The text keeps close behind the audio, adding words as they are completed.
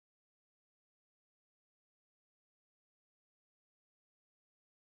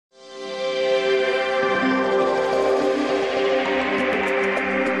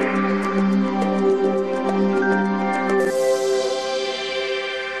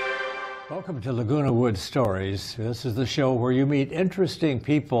Welcome to Laguna Woods Stories. This is the show where you meet interesting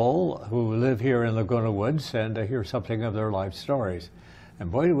people who live here in Laguna Woods and hear something of their life stories. And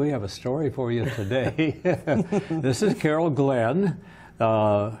boy, do we have a story for you today. This is Carol Glenn,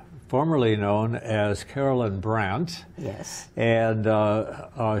 formerly known as Carolyn Brandt. Yes. And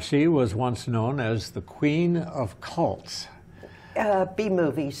she was once known as the Queen of Cults.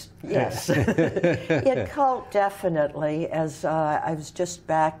 B-movies, yes. Yeah, cult, definitely, as I was just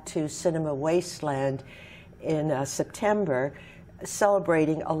back to Cinema Wasteland in September,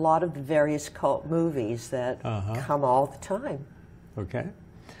 celebrating a lot of the various cult movies that come all the time. Okay.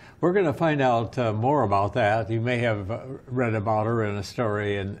 We're going to find out more about that. You may have read about her in a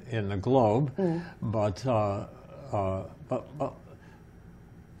story in the Globe, but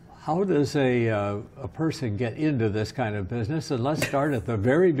how does a person get into this kind of business? And let's start at the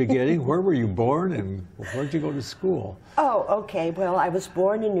very beginning. Where were you born and where'd you go to school? Oh, okay. Well, I was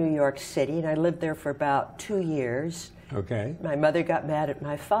born in New York City, and I lived there for about 2 years. Okay. My mother got mad at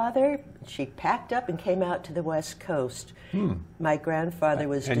my father. She packed up and came out to the West Coast. My grandfather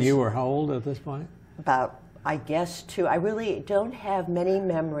was... And you were how old at this point? About, I guess, 2. I really don't have many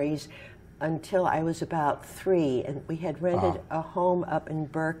memories until I was about 3, and we had rented a home up in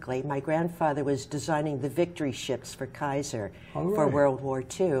Berkeley. My grandfather was designing the victory ships for Kaiser for World War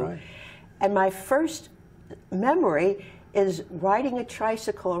II. Right. And my first memory is riding a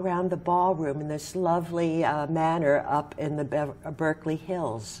tricycle around the ballroom in this lovely manor up in the Berkeley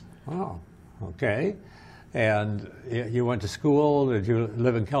Hills. Oh, okay. And you went to school. Did you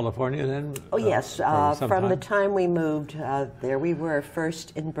live in California then? Oh, yes. From the time we moved, there we were,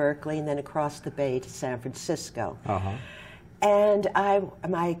 first in Berkeley and then across the bay to San Francisco. And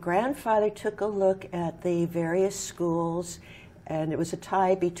my grandfather took a look at the various schools, and it was a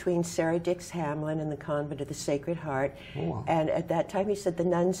tie between Sarah Dix Hamlin and the Convent of the Sacred Heart. Oh, wow. And at that time he said, the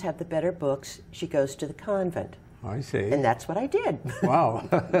nuns have the better books. She goes to the convent. I see. And that's what I did. Wow.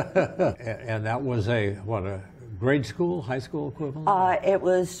 And that was a grade school, high school equivalent? It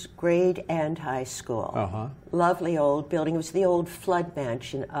was grade and high school. Lovely old building. It was the old Flood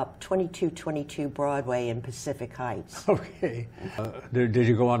Mansion up 2222 Broadway in Pacific Heights. Okay. Did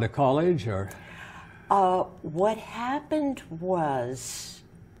you go on to college or? What happened was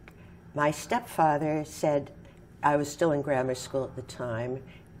my stepfather said, I was still in grammar school at the time.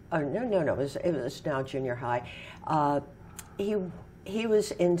 Oh, no, it was now junior high. He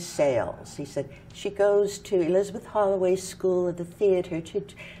was in sales. He said, she goes to Elizabeth Holloway's School of the Theater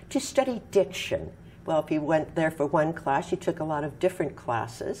to study diction. Well, if you went there for one class, you took a lot of different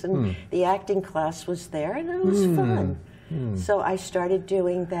classes, and the acting class was there, and it was fun. So I started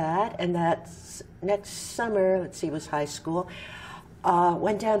doing that, and that's next summer, let's see, it was high school,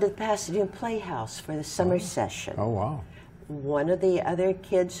 went down to the Pasadena Playhouse for the summer session. Oh, wow. One of the other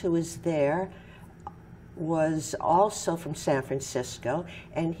kids who was there was also from San Francisco,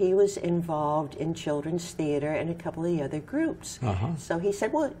 and he was involved in children's theater and a couple of the other groups. So he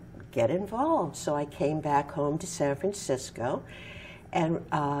said, well, get involved. So I came back home to San Francisco and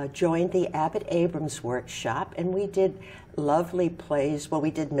joined the Abbott Abrams workshop, and we did lovely plays. Well,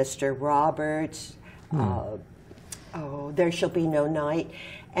 we did Mr. Roberts, There Shall Be No Night,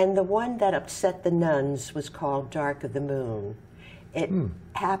 and the one that upset the nuns was called Dark of the Moon. It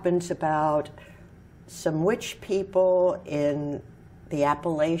happens about some witch people in the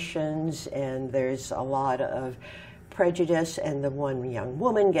Appalachians, and there's a lot of prejudice, and the one young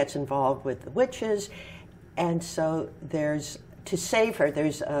woman gets involved with the witches, and so to save her,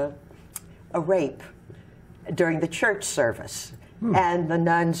 there's a rape during the church service. And the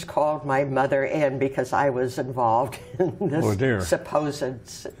nuns called my mother in because I was involved in this supposed,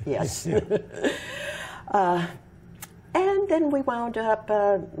 yes. And then we wound up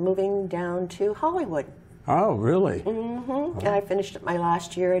moving down to Hollywood. Oh, really? And I finished up my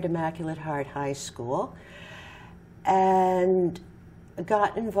last year at Immaculate Heart High School and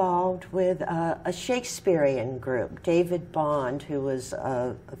got involved with a Shakespearean group. David Bond, who was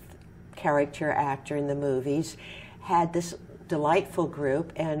a character actor in the movies, had this delightful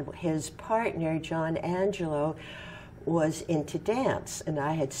group, and his partner, John Angelo, was into dance, and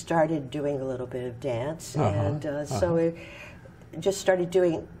I had started doing a little bit of dance, and so we just started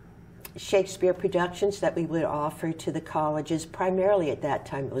doing Shakespeare productions that we would offer to the colleges. Primarily at that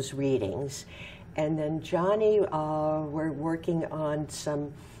time it was readings, and then Johnny were working on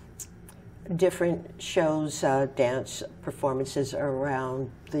some different shows, dance performances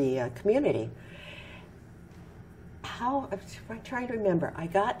around the community. I'm trying to remember. I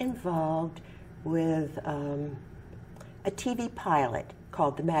got involved with a TV pilot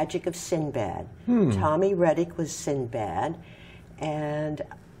called The Magic of Sinbad. Tommy Reddick was Sinbad, and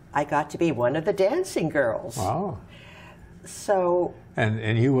I got to be one of the dancing girls. Wow. So.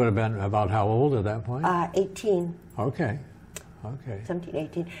 And you would have been about how old at that point? 18. Okay. Okay. 17,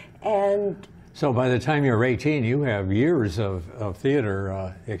 18. And so by the time you're 18, you have years of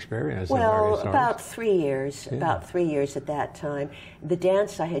theater experience. Well, in about 3 years. Yeah. About 3 years at that time. The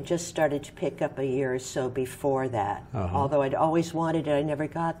dance I had just started to pick up a year or so before that. Although I'd always wanted it, I never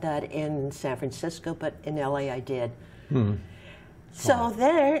got that in San Francisco, but in LA I did. So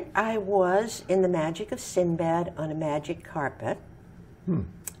there I was in the magic of Sinbad on a magic carpet.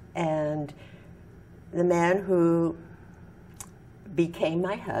 And the man who became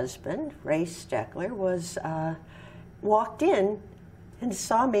my husband, Ray Steckler, was walked in and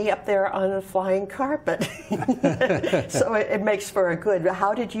saw me up there on a flying carpet. So it makes for a good,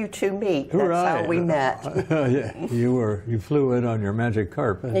 how did you two meet? That's right. how we met. Yeah, you flew in on your magic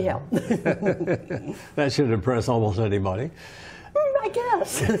carpet. Yeah. That should impress almost anybody. I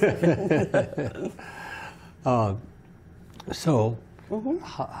guess. So,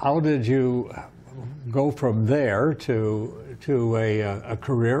 how did you go from there to a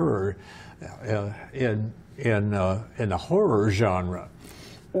career in the horror genre?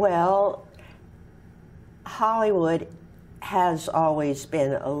 Well, Hollywood has always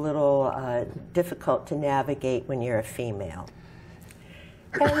been a little difficult to navigate when you're a female.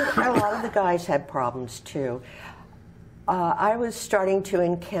 And a lot of the guys had problems too. I was starting to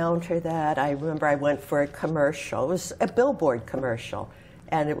encounter that. I remember I went for a commercial. It was a billboard commercial.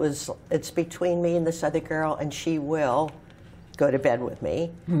 And it's between me and this other girl, and she will go to bed with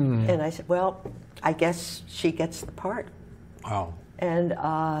me. And I said, well, I guess she gets the part. Wow. And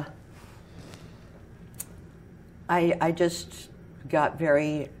I just got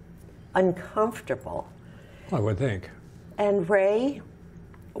very uncomfortable. I would think. And Ray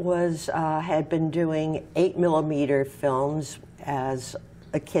had been doing 8mm films as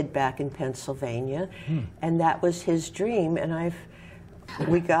a kid back in Pennsylvania, and that was his dream. And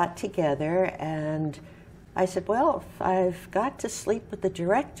we got together, and I said, well, if I've got to sleep with the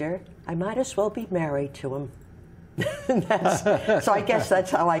director, I might as well be married to him. So I guess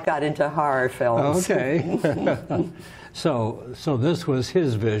that's how I got into horror films. Okay. So this was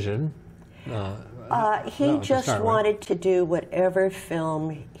his vision. He just wanted to do whatever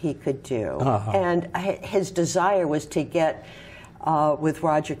film he could do. And his desire was to get with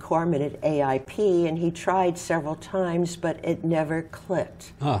Roger Corman at AIP, and he tried several times, but it never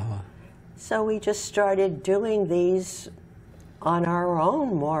clicked. So we just started doing these on our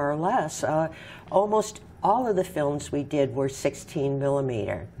own, more or less. Almost all of the films we did were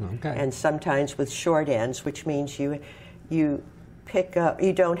 16mm, and sometimes with short ends, which means you pick up,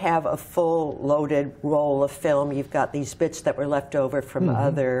 you don't have a full loaded roll of film. You've got these bits that were left over from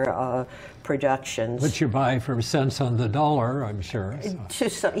other productions. Which you buy for cents on the dollar, I'm sure.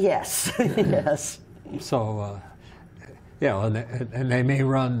 So. Yes, yes. So, yeah, and they may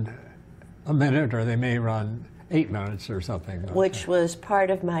run a minute, or they may run 8 minutes or something. Which was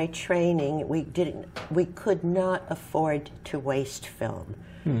part of my training. We could not afford to waste film.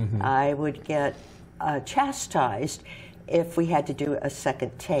 I would get chastised if we had to do a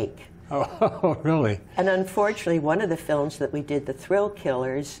second take. Oh, really? And unfortunately, one of the films that we did, The Thrill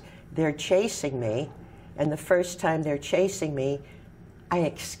Killers, they're chasing me, and the first time they're chasing me, I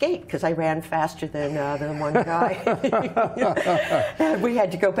escaped because I ran faster than one guy. And we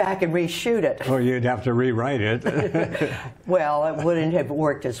had to go back and reshoot it. Or you'd have to rewrite it. Well, it wouldn't have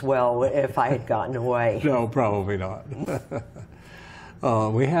worked as well if I had gotten away. No, probably not.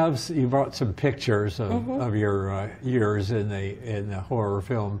 You brought some pictures of your years in the horror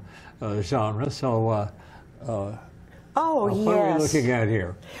film genre. So, what are we looking at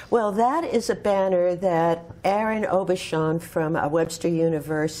here? Well, that is a banner that Aaron Obashan from Webster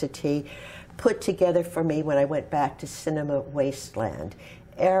University put together for me when I went back to Cinema Wasteland.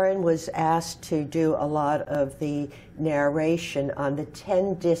 Aaron was asked to do a lot of the narration on the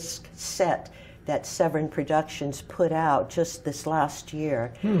 10-disc set that Severn Productions put out just this last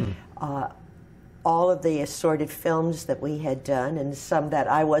year. All of the assorted films that we had done, and some that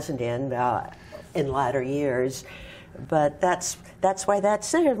I wasn't in latter years. But that's why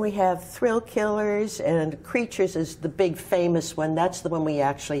that's it. And we have Thrill Killers, and Creatures is the big famous one. That's the one we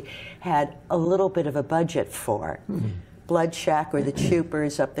actually had a little bit of a budget for. Blood Shack, or the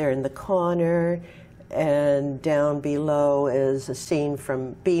Troopers, up there in the corner, and down below is a scene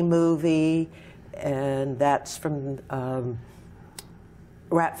from B-Movie, and that's from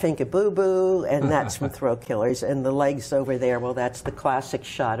Rat Finka Boo Boo, and that's from Thrill Killers. And the legs over there, well, that's the classic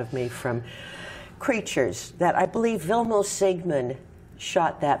shot of me from Creatures, that I believe Vilmo Sigmund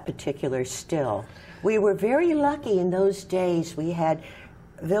shot that particular still. We were very lucky in those days. We had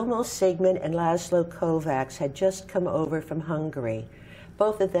Vilmos Sigmund and Laszlo Kovacs had just come over from Hungary.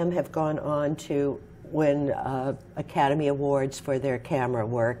 Both of them have gone on to win Academy Awards for their camera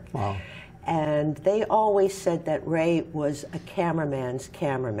work. Wow. And they always said that Ray was a cameraman's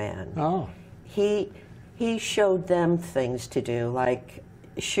cameraman. Oh. He showed them things to do, like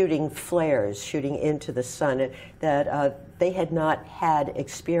shooting flares, shooting into the sun, that they had not had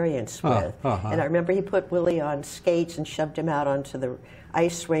experience with. And I remember he put Willie on skates and shoved him out onto the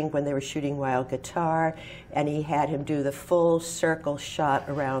ice rink when they were shooting Wild Guitar, and he had him do the full circle shot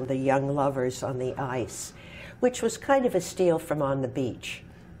around the young lovers on the ice, which was kind of a steal from On the Beach.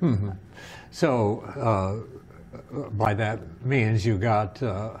 Mm-hmm. So by that means you got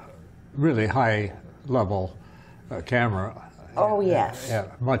really high level camera. Oh, yes.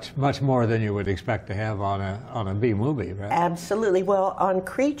 Much more than you would expect to have on a B movie, right? Absolutely. Well, on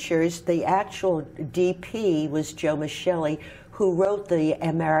Creatures, the actual DP was Joe Michelli, who wrote the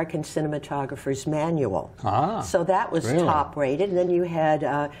American Cinematographer's Manual. So that was really? top rated. And then you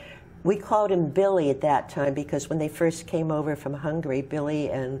had, we called him Billy at that time because when they first came over from Hungary, Billy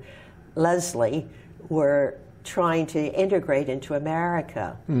and Leslie were trying to integrate into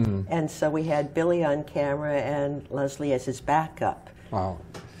America. And so we had Billy on camera and Leslie as his backup. Wow.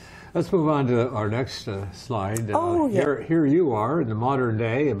 Let's move on to our next slide. Yeah. Here you are in the modern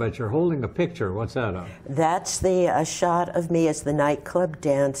day, but you're holding a picture. What's that of? That's the shot of me as the nightclub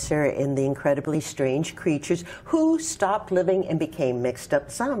dancer in The Incredibly Strange Creatures, who stopped living and became mixed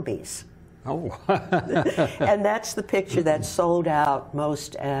up zombies. Oh. And that's the picture that sold out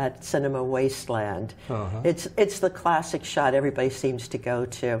most at Cinema Wasteland. It's the classic shot everybody seems to go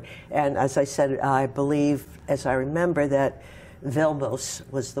to. And as I said, I believe, as I remember, that Vilmos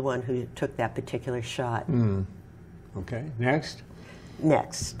was the one who took that particular shot. Okay, next.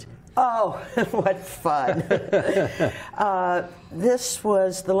 Next. Oh, what fun. This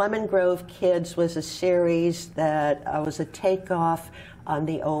was, The Lemon Grove Kids was a series that was a takeoff on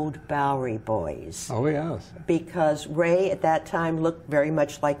the old Bowery Boys. Oh, yes. Because Ray at that time looked very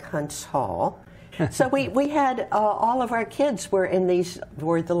much like Hunt's Hall. So we had all of our kids were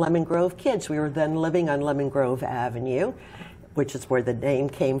the Lemon Grove Kids. We were then living on Lemon Grove Avenue, which is where the name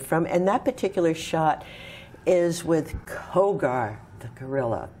came from. And that particular shot is with Kogar, the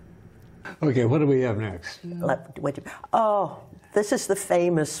gorilla. Okay, what do we have next? Oh, this is the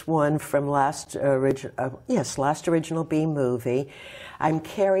famous one from last original B movie. I'm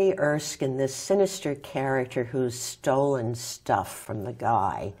Carrie Erskine, this sinister character who's stolen stuff from the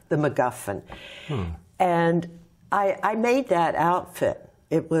guy, the MacGuffin. And I made that outfit.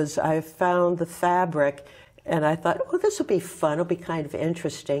 I found the fabric, and I thought, oh, this will be fun. It'll be kind of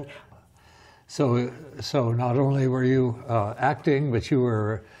interesting. So not only were you acting, but you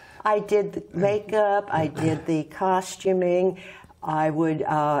were... I did the makeup, I did the costuming. I would,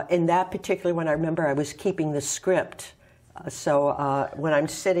 in that particular one, I remember I was keeping the script. So when I'm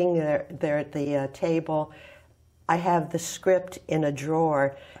sitting there at the table, I have the script in a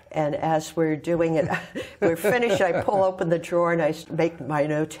drawer, and as we're doing it, we're finished, I pull open the drawer and I make my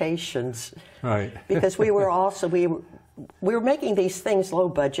notations. Right. Because we were making these things low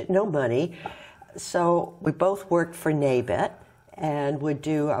budget, no money. So we both worked for NABET and would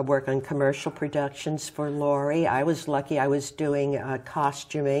do work on commercial productions for Laurie. I was lucky I was doing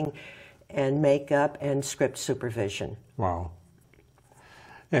costuming and makeup and script supervision. Wow.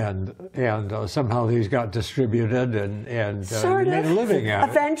 And somehow these got distributed and sort you made a living at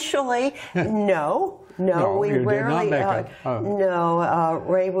it. Eventually, no, we rarely.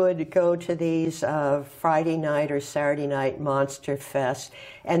 Ray would go to these Friday night or Saturday night Monster Fest,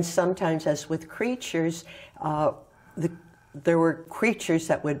 and sometimes, as with Creatures, there were creatures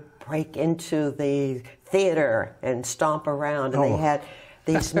that would break into the theater and stomp around, and they had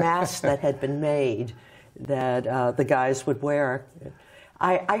these masks that had been made that the guys would wear.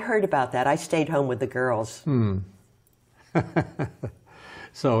 I heard about that. I stayed home with the girls.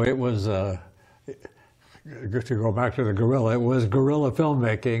 So it was, to go back to the gorilla, it was guerrilla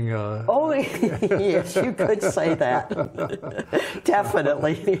filmmaking. Oh, yes, you could say that.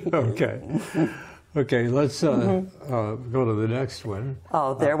 Definitely. Okay, let's go to the next one.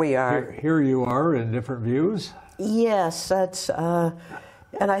 Oh, there we are. Here you are in different views. Yes, that's,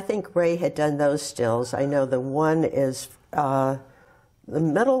 and I think Ray had done those stills. I know the one is, the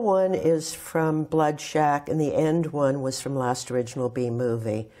middle one is from Blood Shack, and the end one was from Last Original B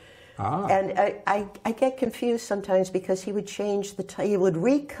Movie. And I get confused sometimes because he would change he would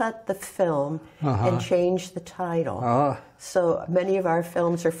recut the film and change the title. So many of our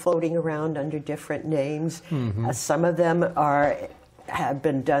films are floating around under different names. Some of them have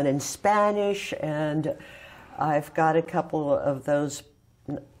been done in Spanish, and I've got a couple of those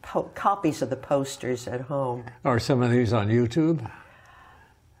copies of the posters at home. Are some of these on YouTube?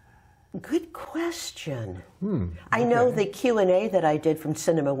 Good question. I know the Q&A that I did from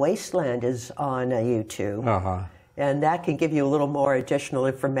Cinema Wasteland is on YouTube. And that can give you a little more additional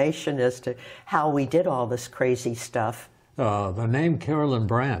information as to how we did all this crazy stuff. The name Carolyn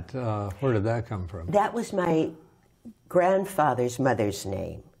Brandt, where did that come from? That was my grandfather's mother's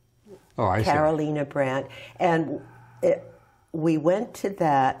name. Oh, I see. Carolina Brandt. And we went to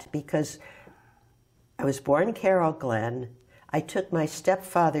that because I was born Carol Glenn. I took my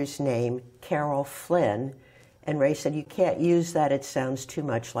stepfather's name, Carol Flynn, and Ray said, you can't use that, it sounds too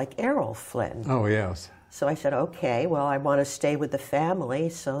much like Errol Flynn. Oh, yes. So I said, okay, well, I want to stay with the family,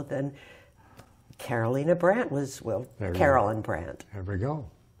 so then Carolina Brandt was, well, Carolyn Brandt. There we go.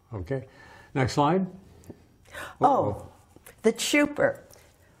 Okay. Next slide. Oh, the Trooper.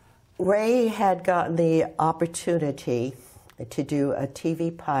 Ray had gotten the opportunity to do a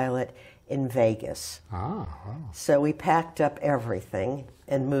TV pilot in Vegas. Wow. So we packed up everything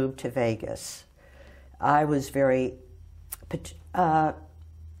and moved to Vegas. I was very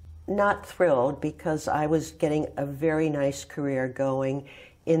not thrilled because I was getting a very nice career going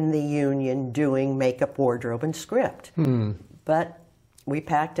in the union doing makeup, wardrobe, and script. But we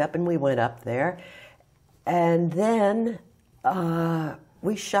packed up and we went up there. And then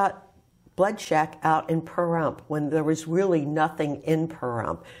we shot Blood Shack out in Pahrump when there was really nothing in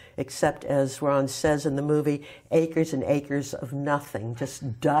Pahrump, except, as Ron says in the movie, acres and acres of nothing,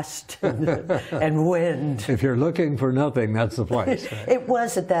 just dust and wind. If you're looking for nothing, that's the place. Right? It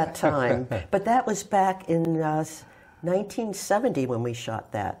was at that time, but that was back in 1970 when we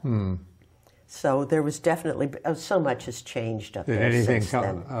shot that. So there was definitely, so much has changed up there. Did anything since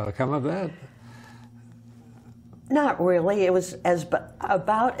come of that? Not really. It was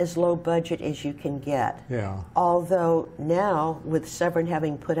about as low budget as you can get. Yeah. Although now, with Severin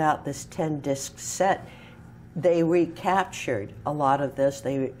having put out this 10-disc set, they recaptured a lot of this.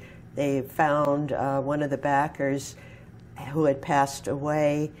 They found one of the backers who had passed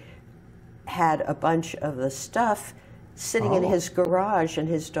away had a bunch of the stuff sitting in his garage, and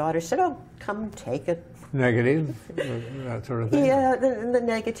his daughter said, "Oh, come take it." Negative, that sort of thing? Yeah, the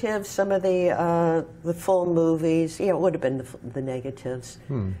negatives, some of the full movies. Yeah, it would have been the negatives.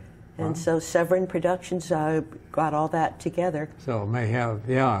 And so Severin Productions got all that together. So it may have,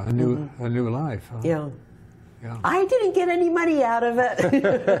 a new life. Huh? Yeah. I didn't get any money out of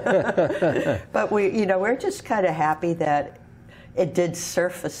it. But we're just kind of happy that it did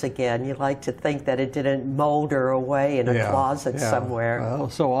surface again. You like to think that it didn't molder away in a closet somewhere. Well,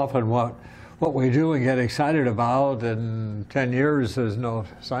 so often what we do and get excited about, in 10 years there's no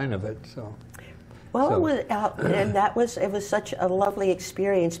sign of it. So, well, it was out, and it was such a lovely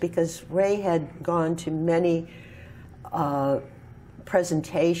experience because Ray had gone to many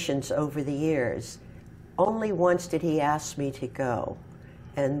presentations over the years. Only once did he ask me to go,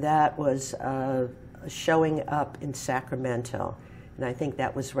 and that was showing up in Sacramento, and I think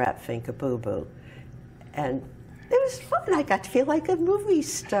that was Rat Finka Boo Boo, and it was fun. I got to feel like a movie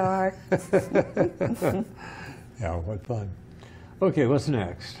star. Yeah, what fun. Okay, what's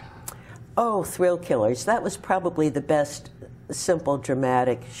next? Oh, Thrill Killers. That was probably the best simple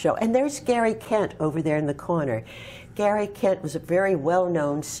dramatic show. And there's Gary Kent over there in the corner. Gary Kent was a very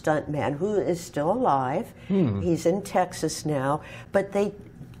well-known stuntman who is still alive. He's in Texas now. But they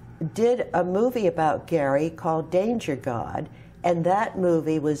did a movie about Gary called Danger God. And that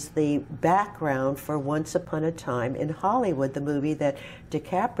movie was the background for Once Upon a Time in Hollywood, the movie that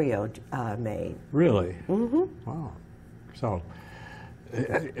DiCaprio made. Really? Wow. So,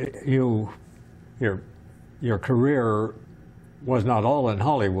 your career was not all in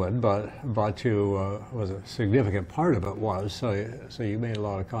Hollywood, but you was a significant part of it was. So you made a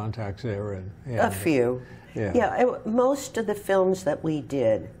lot of contacts there, and a few. Yeah. Most of the films that we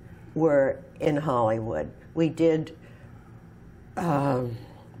did were in Hollywood. We did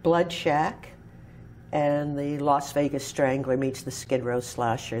Blood Shack and the Las Vegas Strangler meets the Skid Row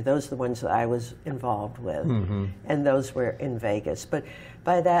Slasher. Those are the ones that I was involved with, and those were in Vegas. But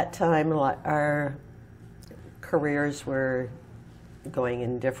by that time, our careers were going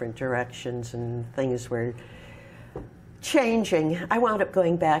in different directions and things were changing. I wound up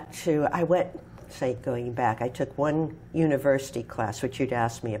going back to, I took one university class, which you'd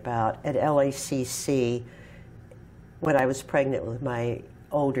asked me about, at LACC when I was pregnant with my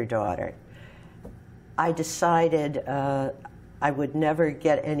older daughter. I decided I would never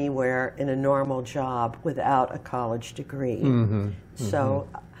get anywhere in a normal job without a college degree. So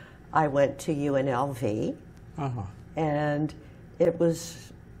I went to UNLV, and it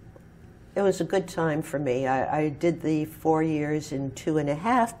was It was a good time for me. I did the 4 years in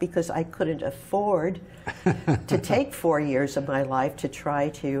 2.5 because I couldn't afford to take 4 years of my life to try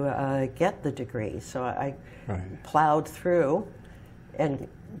to get the degree. So I plowed through and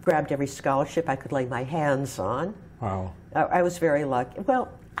grabbed every scholarship I could lay my hands on. Wow. I was very lucky. Well,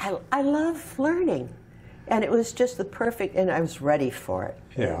 I love learning. And it was just the perfect, and I was ready for it.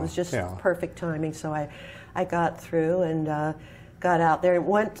 Yeah, it was just perfect timing. So I got through and got out there and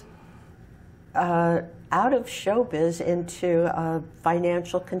went out of showbiz into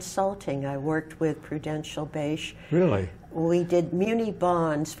financial consulting. I worked with Prudential Beige. Really? We did muni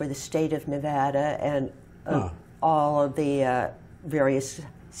bonds for the state of Nevada and all of the various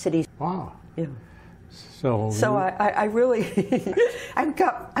cities. Wow. Yeah. So I really, I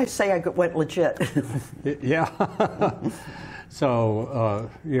went legit. Yeah. So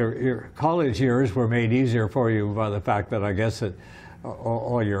your college years were made easier for you by the fact that I guess that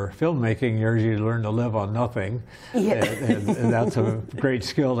all your filmmaking years you learned to live on nothing. Yeah. And that's a great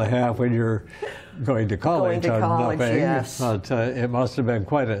skill to have when you're going to college on nothing. Yes. But it must have been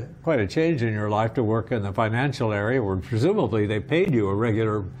quite a change in your life to work in the financial area where presumably they paid you a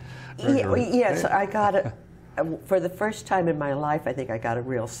regular yes, I got it. For the first time in my life, I think I got a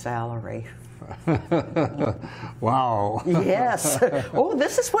real salary. Wow. Yes. Oh,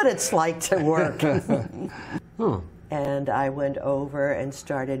 this is what it's like to work. And I went over and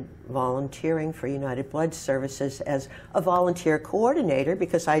started volunteering for United Blood Services as a volunteer coordinator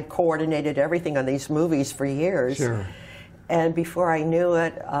because I'd coordinated everything on these movies for years. Sure. And before I knew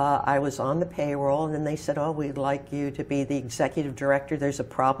it, I was on the payroll, and then they said, oh, we'd like you to be the executive director. There's a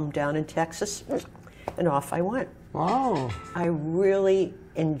problem down in Texas. And off I went. Wow. I really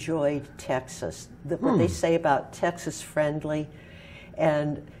enjoyed Texas. What they say about Texas friendly.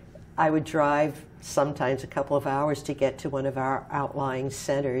 And I would drive sometimes a couple of hours to get to one of our outlying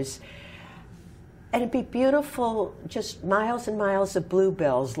centers. And it'd be beautiful, just miles and miles of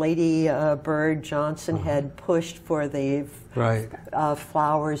bluebells. Lady Bird Johnson had pushed for the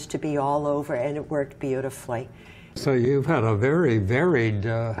flowers to be all over, and it worked beautifully. So you've had a very varied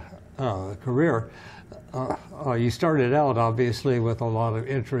career. You started out obviously with a lot of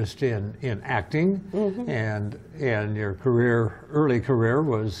interest in acting, and your early career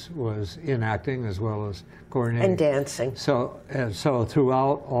was in acting as well as coordinating and dancing. So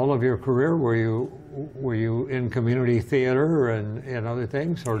throughout all of your career, were you in community theater and other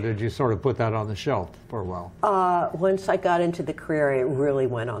things, or did you sort of put that on the shelf for a while? Once I got into the career, it really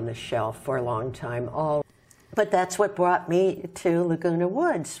went on the shelf for a long time. But that's what brought me to Laguna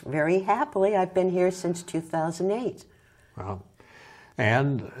Woods. Very happily, I've been here since 2008. Wow.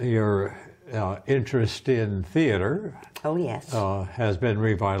 And your interest in theater has been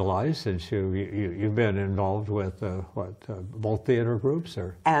revitalized since you've been involved with both theater groups?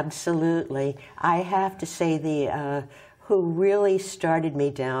 Or? Absolutely. I have to say who really started me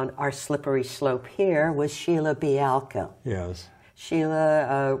down our slippery slope here was Sheila Bialka. Yes.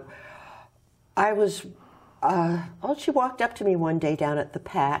 Sheila, she walked up to me one day down at the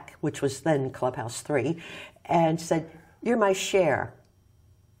PAC, which was then Clubhouse 3, and said, "You're my Cher."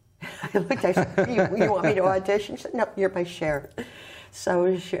 I looked, I said, you want me to audition? She said, "No, you're my Cher." So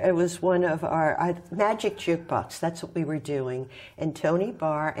it was one of our Magic Jukebox, that's what we were doing. And Tony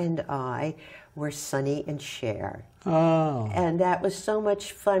Barr and I were Sonny and Cher. Oh. And that was so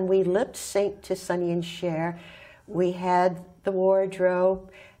much fun. We lip-synced to Sonny and Cher. We had the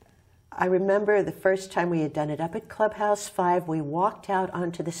wardrobe. I remember the first time we had done it up at Clubhouse 5, we walked out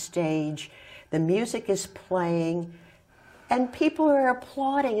onto the stage, the music is playing, and people are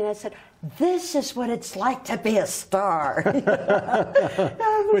applauding, and I said, "This is what it's like to be a star."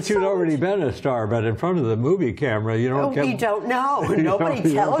 But you'd already been a star, but in front of the movie camera, you don't get... You don't know.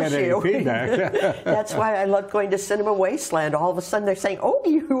 Nobody tells you. Feedback. That's why I love going to Cinema Wasteland. All of a sudden they're saying, "Oh,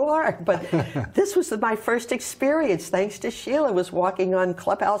 you are." But this was my first experience, thanks to Sheila, was walking on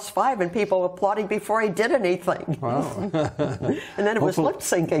Clubhouse 5 and people applauding before I did anything. Wow. And then it was lip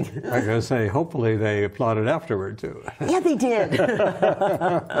syncing. I was going to say, hopefully they applauded afterward, too. Yeah, they did.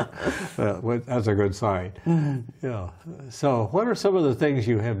 That's a good sign. Yeah. So what are some of the things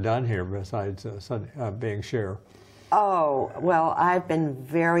you have done here besides being Cher? Oh, well, I've been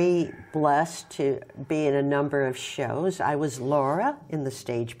very blessed to be in a number of shows. I was Laura in the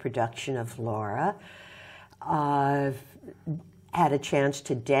stage production of Laura. I've had a chance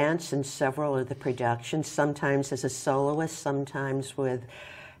to dance in several of the productions, sometimes as a soloist, sometimes with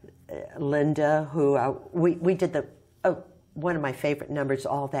Linda, who we did one of my favorite numbers,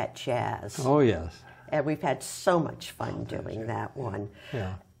 All That Jazz. Oh, yes. And we've had so much fun doing that one.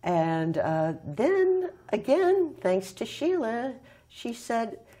 Yeah. And then, again, thanks to Sheila, she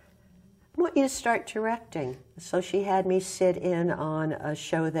said, want you to start directing. So she had me sit in on a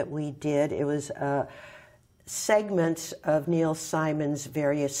show that we did. It was segments of Neil Simon's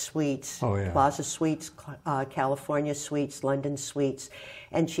various suites, Oh, yeah. Plaza Suites, California Suites, London Suites,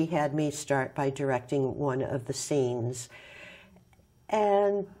 and she had me start by directing one of the scenes.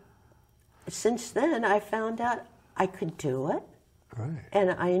 And since then, I found out I could do it, Right.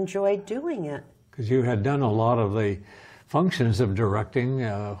 and I enjoyed doing it. Because you had done a lot of the functions of directing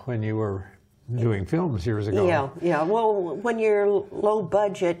when you were doing films years ago. Yeah. Well, when you're low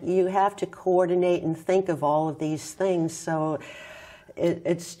budget, you have to coordinate and think of all of these things. So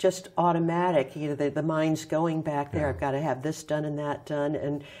it's just automatic. You know, the mind's going back there. Yeah. I've got to have this done and that done.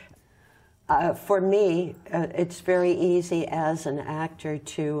 And for me, it's very easy as an actor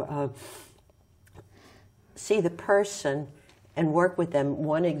to see the person and work with them.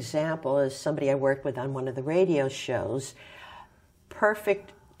 One example is somebody I worked with on one of the radio shows.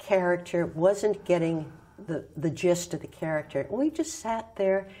 Perfect character, wasn't getting the gist of the character. We just sat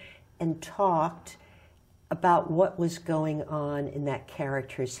there and talked about what was going on in that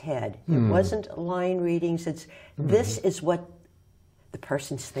character's head. It wasn't line readings. It's this is what the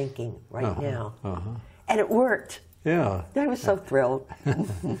person's thinking right now. And it worked. Yeah. I was so thrilled.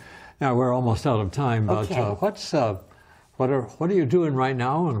 Now we're almost out of time, but Okay. what are you doing right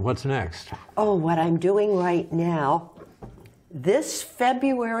now, and what's next? Oh, what I'm doing right now, this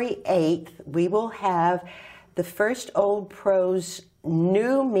February 8th, we will have the first Old Pros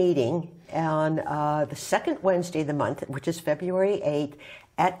new meeting on the second Wednesday of the month, which is February 8th,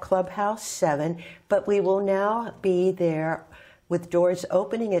 at Clubhouse 7. But we will now be there with doors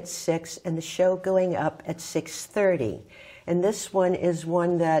opening at 6 and the show going up at 6:30. And this one is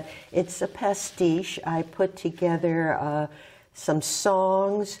one that, it's a pastiche. I put together some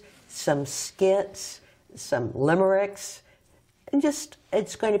songs, some skits, some limericks, and just,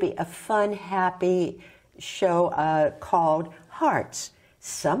 it's going to be a fun, happy show called Hearts.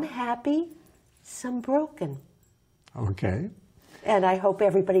 Some happy, some broken. Okay. And I hope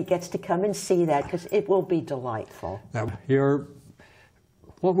everybody gets to come and see that, because it will be delightful. Now,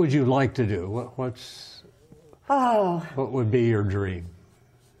 what would you like to do? What would be your dream?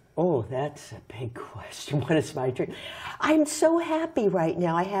 Oh, that's a big question. What is my dream? I'm so happy right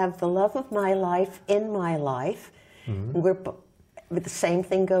now. I have the love of my life in my life. The same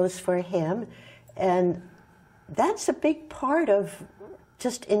thing goes for him. And that's a big part of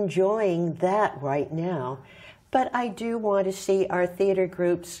just enjoying that right now. But I do want to see our theater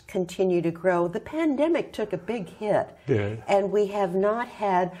groups continue to grow. The pandemic took a big hit. Yeah. And we have not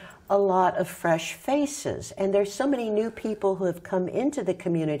had a lot of fresh faces. And there's so many new people who have come into the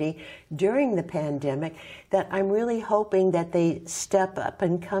community during the pandemic that I'm really hoping that they step up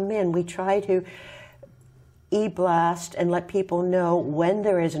and come in. We try to e-blast and let people know when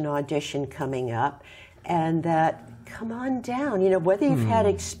there is an audition coming up, and that come on down, you know, whether you've had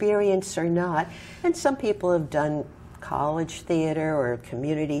experience or not. And some people have done college theater or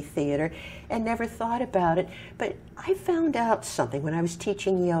community theater and never thought about it. But I found out something when I was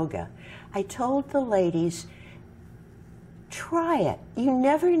teaching yoga. I told the ladies, try it. You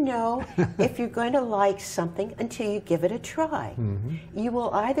never know if you're going to like something until you give it a try. You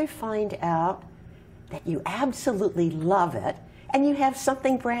will either find out that you absolutely love it and you have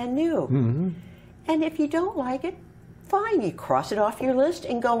something brand new. And if you don't like it, fine, you cross it off your list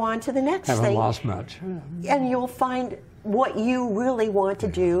and go on to the next Haven't thing. lost much. And you'll find what you really want to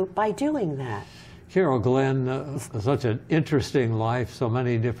do by doing that. Carol Glenn, such an interesting life, so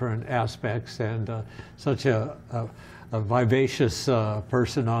many different aspects, and such a vivacious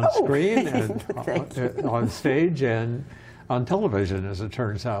person on screen and on stage and on television, as it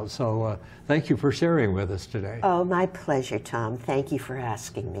turns out. So thank you for sharing with us today. Oh, my pleasure, Tom. Thank you for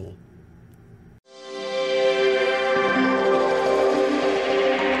asking me.